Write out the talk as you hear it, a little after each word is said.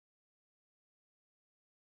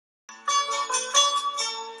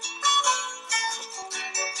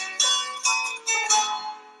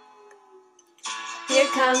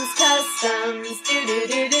comes customs,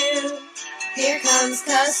 do-do-do-do. Here comes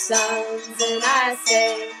customs, and I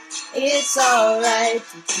say, it's alright.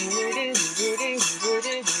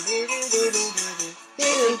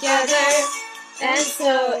 We're together, and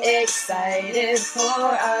so excited for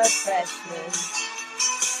our freshmen.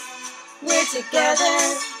 We're together,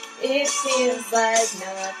 it feels like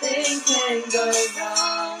nothing can go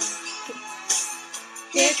wrong.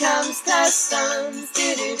 Here comes customs,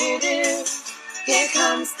 do-do-do-do. Here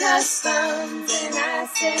comes customs, and I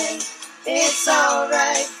say, it's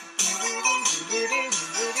alright.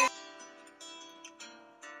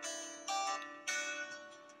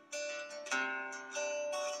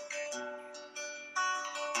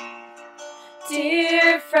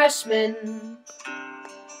 Dear freshmen,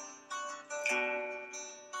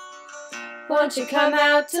 won't you come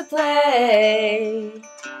out to play?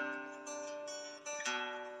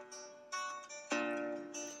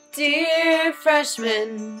 Dear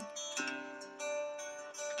freshmen,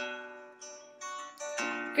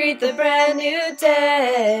 greet the brand new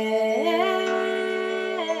day.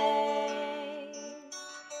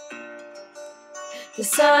 The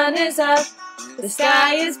sun is up, the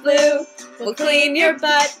sky is blue. We'll clean your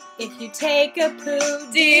butt if you take a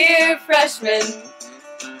poo. Dear freshmen,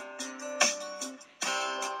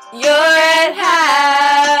 you're at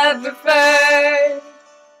Haverford.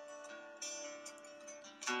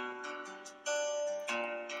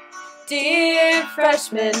 Dear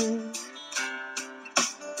freshmen,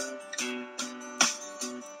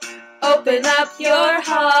 open up your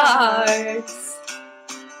hearts.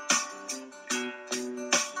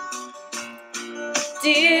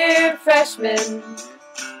 Dear freshmen,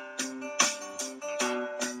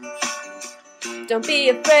 don't be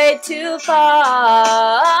afraid to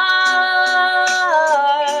fart.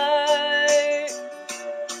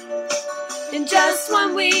 In just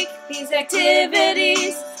 1 week, these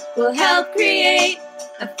activities will help create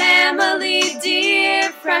a family,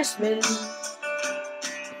 dear freshmen.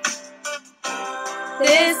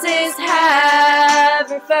 This is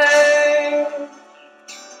Haverford.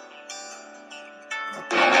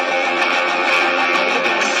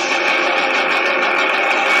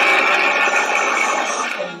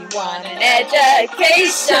 You want an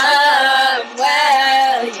education?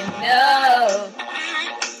 Well, you know,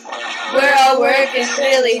 we're all working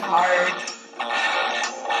really hard.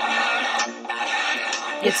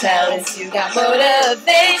 You tell us you got motivation.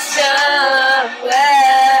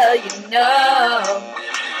 Well, you know,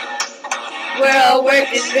 we're all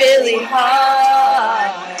working really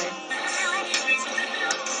hard.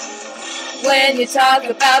 When you talk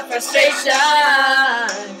about frustration,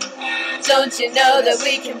 don't you know that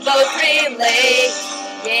we can both relate?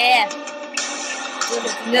 Yeah,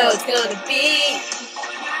 you know it's gonna be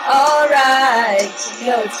alright. You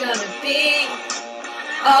know it's gonna be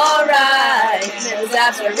alright. Those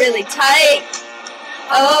abs are really tight.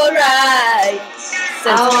 Alright.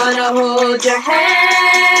 I wanna hold your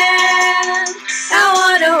hand. I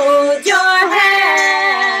wanna hold your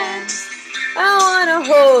hand. I wanna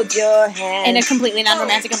hold your hand. In a completely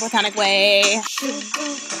non-romantic and platonic way.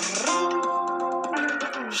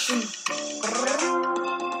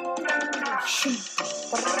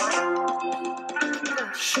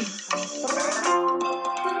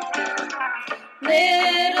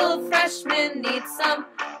 Little freshmen need some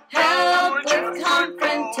help with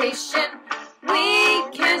confrontation. We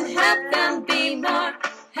can help them be more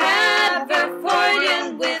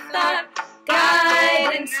Haverfordian with our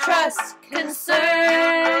guidance, trust,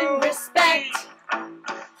 concern, respect.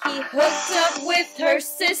 He hooked up with her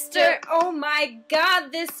sister. Oh my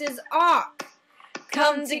God, this is awk.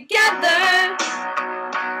 Come together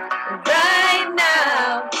right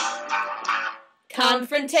now.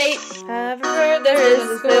 Confrontate. Haverford, there is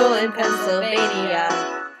a school in Pennsylvania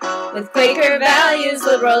with Quaker values,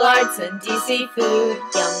 liberal arts, and DC food.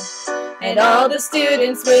 Yum. And all the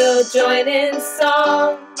students will join in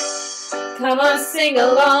song. Come on, sing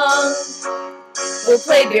along. We'll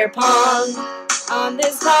play beer pong. On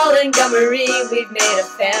this hall in Montgomery, we've made a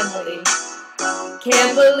family.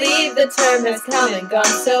 Can't believe the term has come and gone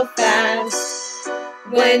so fast.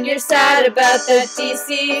 When you're sad about that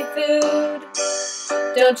DC food,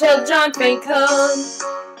 don't tell John Francone,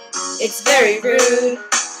 it's very rude.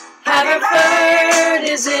 Haverford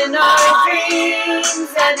is in our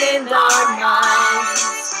dreams and in our minds.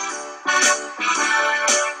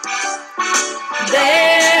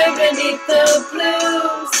 There beneath the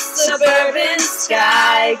blue suburban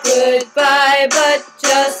sky, goodbye, but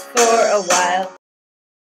just for a while.